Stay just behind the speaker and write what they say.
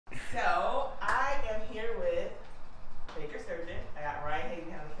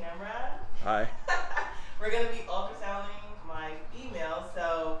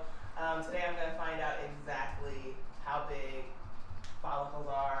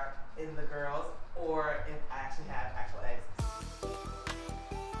in the girls or if I actually have actual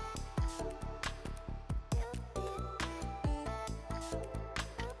eggs.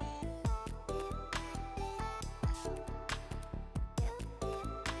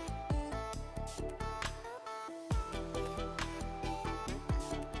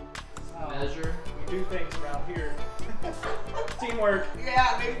 Measure. We do things around here. Teamwork.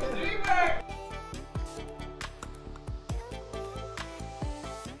 Yeah, make the teamwork.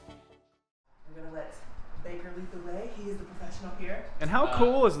 We're gonna let Baker lead the way. He is the professional here. And how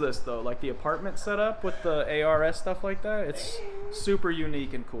cool is this though? Like the apartment setup with the ARS stuff like that? It's super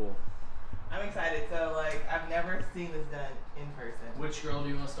unique and cool. I'm excited. So like, I've never seen this done in person. Which girl do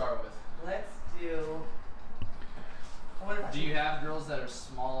you want to start with? Let's do. I wonder if Do you have girls that are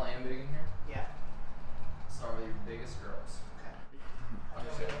small and big in here? Yeah. Start with your biggest girls.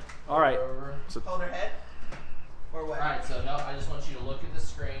 Okay. All right. So hold her head. Or what? All right. So no, I just want you to look at the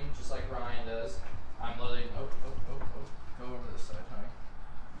screen just like Ryan does. I'm literally. Oh. Go over this side, honey.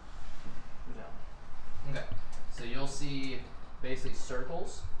 Go down. Okay. So you'll see basically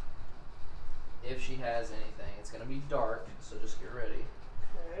circles. If she has anything, it's gonna be dark. So just get ready.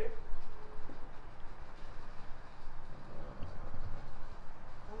 Okay.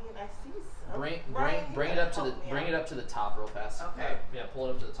 I mean, I see some. Bring it up to the top real fast. Okay. Yeah, pull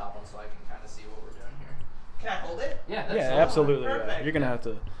it up to the top one so I can kind of see what we're doing here. Can I hold it? Yeah, that's Yeah, absolutely. Yeah. Perfect. You're gonna have to.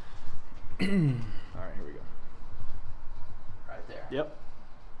 All right, here we go. Right there. Yep.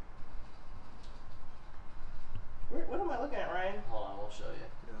 What am I looking at, Ryan? Hold on, we'll show you.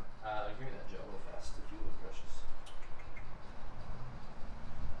 Yeah. Give me that gel real fast if you would, precious.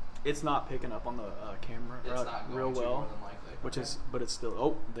 It's not picking up on the camera It's not going real to, well, more than likely. which is, but it's still.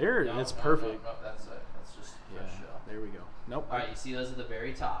 Oh, there, No, it's no, perfect. No, that's it. That's just Yeah, fresh gel. there we go. Nope. All right, you see those at the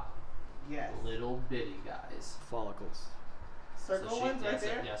very top? Yes. Little bitty guys. Follicles. Circle ones right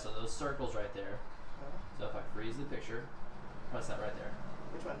there? Yeah, so those circles right there. So if I freeze the picture, what's that right there?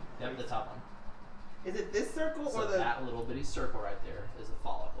 Which one? Yep, the top one. Is it this circle So or the? that little bitty circle right there is a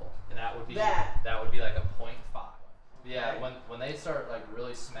follicle, and that would be That. would be like a 0.5. Yeah, Okay. when they start like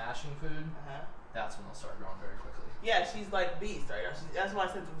really smashing food, that's when they'll start growing very quickly. Yeah, she's like beast, right? That's why I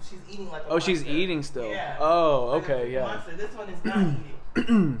said she's eating like a Oh, she's monster. eating still. Yeah. Oh, Like a okay, yeah. monster. This one is not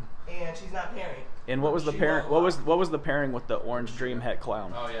eating, and she's not pairing. And what was the She pairing? won't What was the pairing with the orange dream het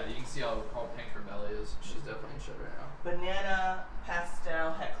clown? Oh yeah, you can see how pink her belly is. She's definitely in shit right now. Banana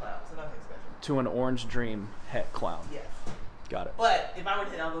pastel het clown, so nothing special. To an orange dream het clown. Yes. Got it. But if I were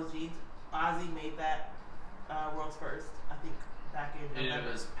to hit all those genes, Ozzy made that world's first. I think back in It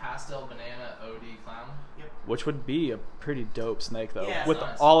November. was pastel banana OD clown. Yep. Which would be a pretty dope snake though, Yeah, with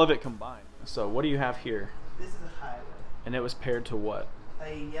nice. all of it combined. So what do you have here? This is a highway. And it was paired to what?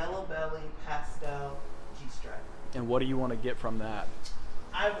 A yellow belly pastel G-stripe. And what do you want to get from that?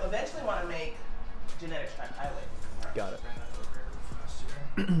 I eventually want to make genetic stripe highway. Got it. Bring that over here real fast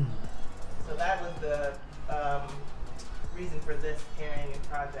here. So that was the reason for this pairing and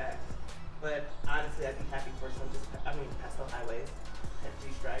project. But honestly, I'd be happy for some pastel highways at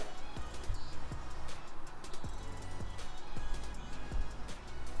G-stripe.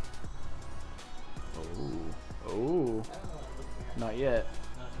 Oh, not yet.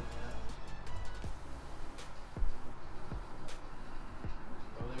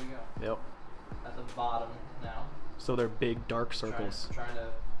 Oh, there you go. Yep. At the bottom now. So they're big dark circles Trying to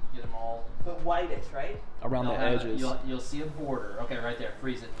get them all But whitish, right? around the They'll have edges. you'll see a border. Okay, right there.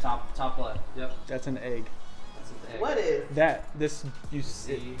 Freeze it. Top left. Yep. That's an egg. That's an egg. What is? This you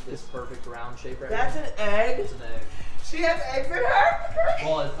See this perfect round shape right That's here? an egg? It's an egg. She has eggs in her?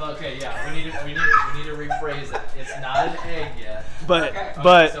 Well, okay, yeah. We need to rephrase that. It's not an egg yet. But Okay.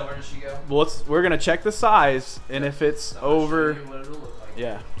 but So where does she go? well, we're gonna check the size, and if it's So I'm gonna show over, you what it'll look like.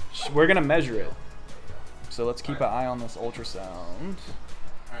 yeah, we're gonna measure it. There you go. So let's keep an eye on this ultrasound.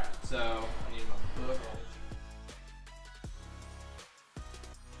 Alright, so I need my book.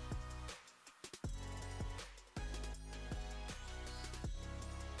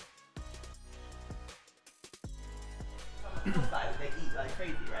 People side, they eat like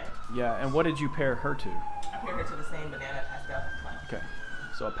crazy, right? Yeah, and what did you pair her to? I paired her to the same banana pastel clown. Okay,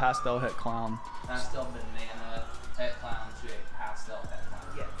 so a pastel het clown. Pastel banana het clown to a pastel het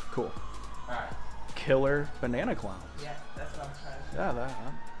clown. Yes. Cool. Alright. Killer banana clown. Yeah, that's what I'm trying to Yeah, that.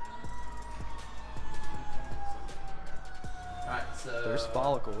 Alright, so There's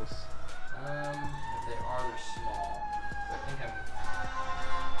follicles. if they are, they're small. So I think I'm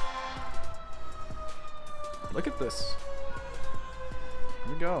Look at this.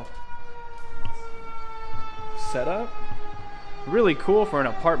 Here we go. Setup. Really cool for an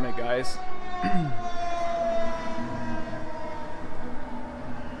apartment, guys.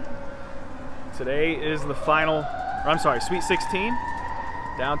 Today is the final, or I'm sorry, Sweet 16,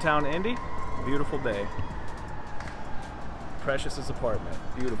 downtown Indy. Beautiful day. Precious's apartment.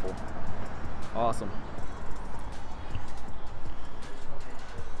 Beautiful. Awesome.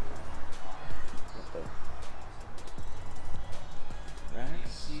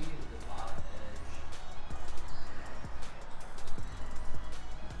 Racks.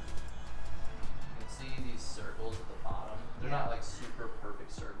 Not like super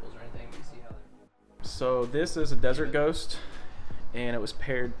perfect circles or anything, but you see how they're... So this is a Desert Ghost, and it was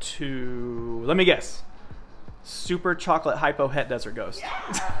paired to, let me guess, Super Chocolate Hypo Het Desert Ghost.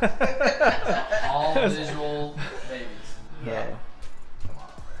 Yeah. All visual babies. Yeah. Come on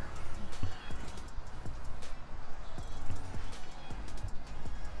over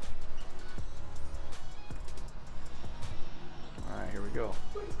All right, here we go.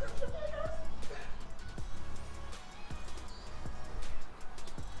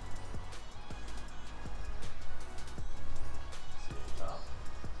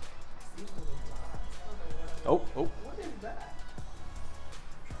 Oh. What is that?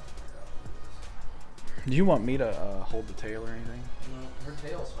 Do you want me to hold the tail or anything? No, her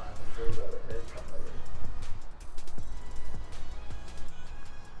tail's fine. I'm sure about her head.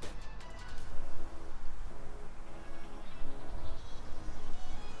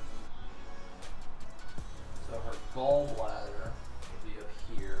 So her gallbladder will be up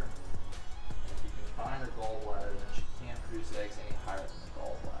here. And if you can find her gallbladder, then she can't produce eggs any higher than the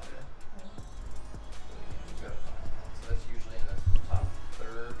gallbladder. So that's usually in the top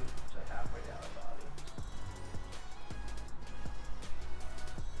third to halfway down the body.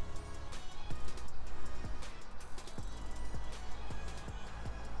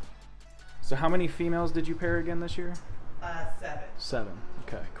 So how many females did you pair again this year? 7. 7.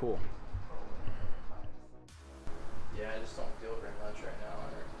 Okay, cool. Yeah, I just don't feel very much right now on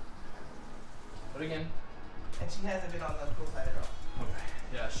her. But again, And she hasn't been on the pool side at all. okay.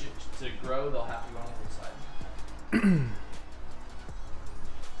 Yeah, to grow, they'll have to go on the full side.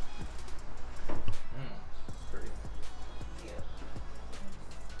 Pretty. Yeah.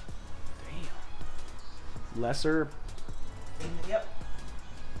 Damn. Lesser. Yep.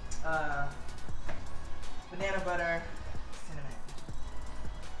 Banana butter, cinnamon.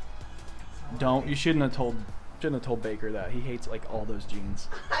 Don't. You shouldn't have told Baker that. He hates like all those genes.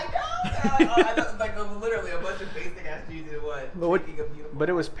 I know. I know, like literally a bunch of basic ass genes in one. Making a beautiful But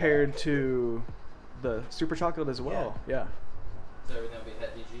it was paired to the super chocolate as well. Yeah. So everything will be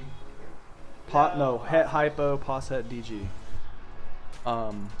het DG? Het hypo, pos het DG.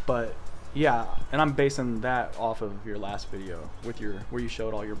 But yeah, and I'm basing that off of your last video with where you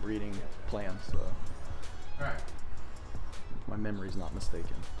showed all your breeding plans. So Alright. my memory's not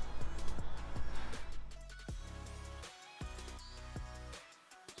mistaken.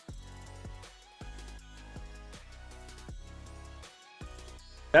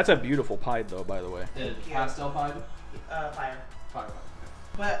 That's a beautiful pied though, by the way. Pastel pied? Fire. Fire.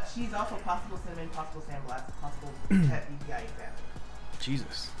 But she's also possible cinnamon, possible sandblast, possible pet BPI family.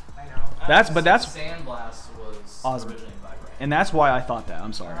 Jesus. I know. That's Sandblast was Osborne. originally by Brand. And that's why I thought that.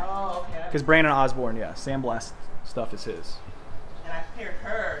 I'm sorry. Oh, okay. Because Brandon Osborne, yeah, Sandblast stuff is his. And I paired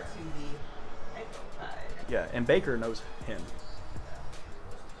her to the hypo side. Yeah, and Baker knows him.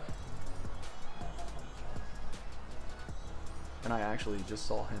 And I actually just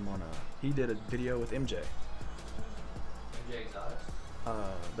saw him on he did a video with MJ. MJ Exotics?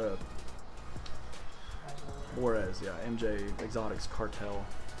 The Juarez, yeah, MJ Exotics Cartel.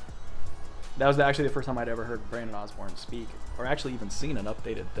 That was actually the first time I'd ever heard Brandon Osborne speak, or actually even seen an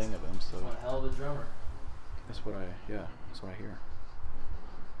updated thing of him. So One hell of a drummer. that's what I hear.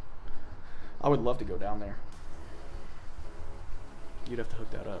 I would love to go down there. You'd have to hook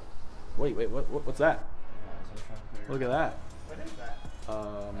that up. Wait, what's that? Yeah, so I'm trying to figure Look at that. What is that?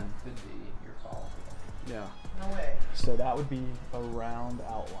 That could be your follicle. Yeah. No way. So that would be a round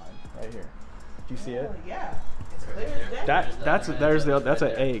outline right here. Do you see it? Oh, yeah. It's clear as day. That's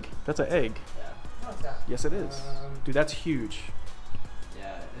an egg. That's an egg. Yeah. No, it's not. Yes, it is. Dude, that's huge.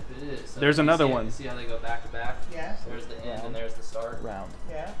 Yeah, if it is. So There's you another see one. You see how they go back to back? Yeah. There's the end Round. and there's the start. Round.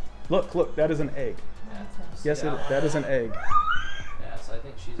 Yeah. Look, that is an egg. Yeah. Yes, that is an egg. Yeah, so I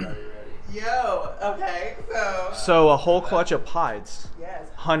think she's already ready. Yo, okay, so. So a whole clutch of pieds, Yes.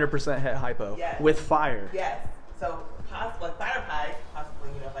 100% het hypo Yes. with fire. Yes. So, possible, like fire pie, possibly,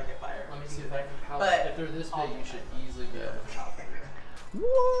 if I get fire. Let me see if I can. But If they're this big, you should easily be able to top here.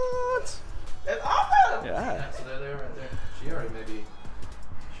 What? That's awesome! Yeah. Yeah, so they're there right there. She already maybe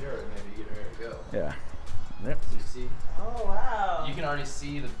getting ready to go. Yeah. Yep. So you see? Oh, wow. You can already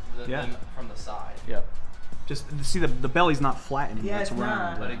see the Yeah. them from the side. Yep. Just see the belly's not flat anymore. Yeah, it's it's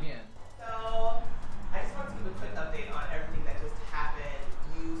round. not. But again, So,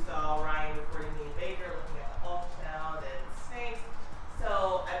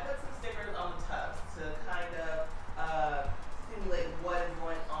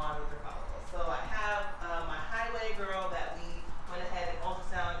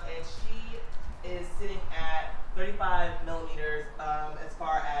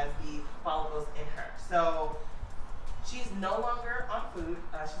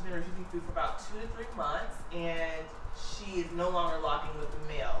 she's been refusing food for about 2 to 3 months, and she is no longer locking with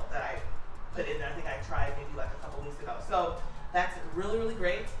the male that I put in there. I think I tried maybe like a couple weeks ago. So that's really, really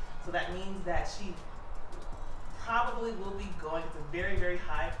great. So that means that she probably will be going. It's a very, very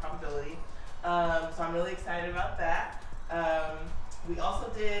high probability. So I'm really excited about that. We also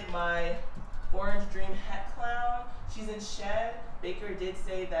did my Orange Dream Het Clown. She's in shed. Baker did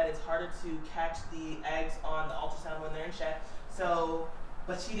say that it's harder to catch the eggs on the ultrasound when they're in shed. So,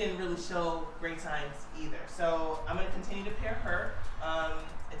 but she didn't really show great signs either. So I'm going to continue to pair her.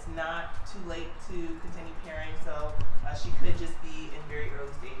 It's not too late to continue pairing, so she could just be in very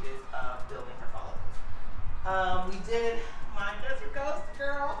early stages of building her follicles. We did my desert ghost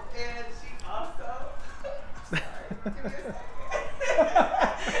girl, and she also, sorry, give me a second.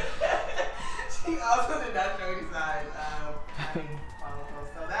 She also did not show any signs of having follicles,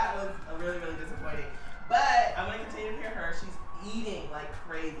 so that was really, really disappointing. But I'm going to continue to pair her. She's eating like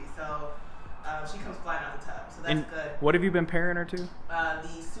crazy, so she comes flying out the tub, so that's good. What have you been pairing her to?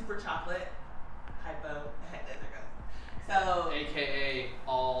 The super chocolate hypo desert ghost. So AKA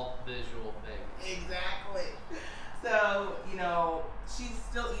all visual things. Exactly. So, you know, she's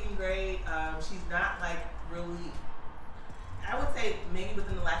still eating great. She's not like really, I would say maybe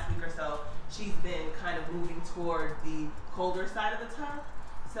within the last week or so, she's been kind of moving toward the colder side of the tub.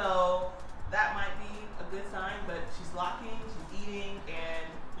 So that might be a good sign, but she's locking, she's eating, and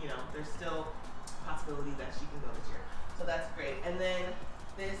you know, there's still a possibility that she can go this year. So that's great. And then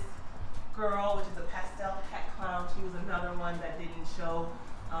this girl, which is a pastel het clown, she was another one that didn't show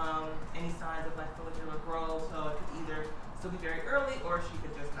any signs of like follicular growth, so it could either still be very early or she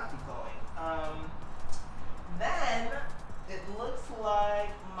could just not be going. Then it looks like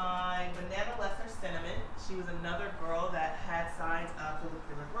my Banana Lesser Cinnamon, she was another girl that had signs of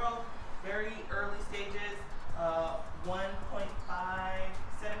follicular growth, very early stages, 1.5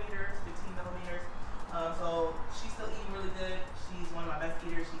 centimeters, 15 millimeters. So she's still eating really good. She's one of my best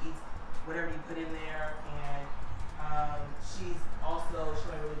eaters. She eats whatever you put in there, and she's also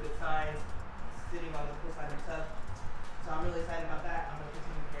showing really good signs sitting on the pool side of the tub. So I'm really excited about that. I'm going to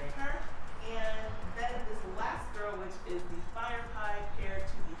continue pairing her. And then this last girl, which is the Fire Pie paired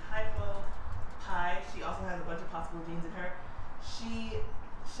to the Hypo Pie, she also has a bunch of possible genes in her. She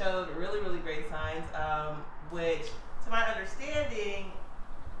showed really, really great signs, which, to my understanding,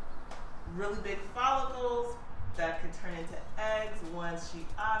 really big follicles that could turn into eggs once she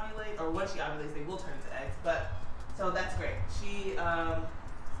ovulates, or once she ovulates, they will turn into eggs. But so that's great. She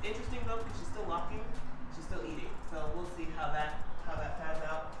interesting though because she's still locking, she's still eating. So we'll see how that pans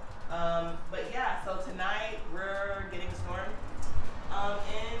out. But yeah, so tonight we're getting a storm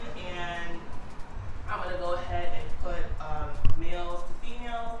in, and I'm gonna go ahead and put males to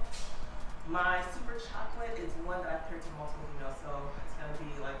females. My super chocolate is one that I paired to multiple females, so it's gonna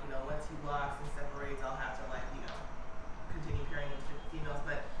be like, you know, once he locks and separates, I'll have to like, you know, continue pairing with different females.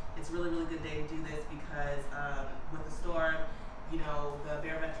 But it's a really, really good day to do this because with the storm, you know, the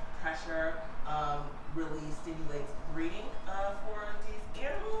barometric pressure really stimulates breeding for these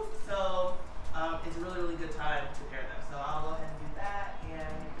animals. So it's a really, really good time to pair them. So I'll go ahead and do that,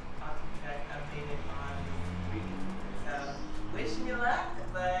 and I'll keep you guys updated on breeding. So wish me luck,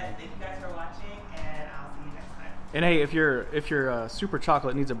 but thank you guys for watching, and I'll see you next time. And hey, if your super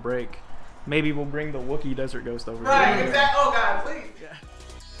chocolate needs a break, maybe we'll bring the Wookiee Desert Ghost over. Right, exactly. Oh God, please. Yeah.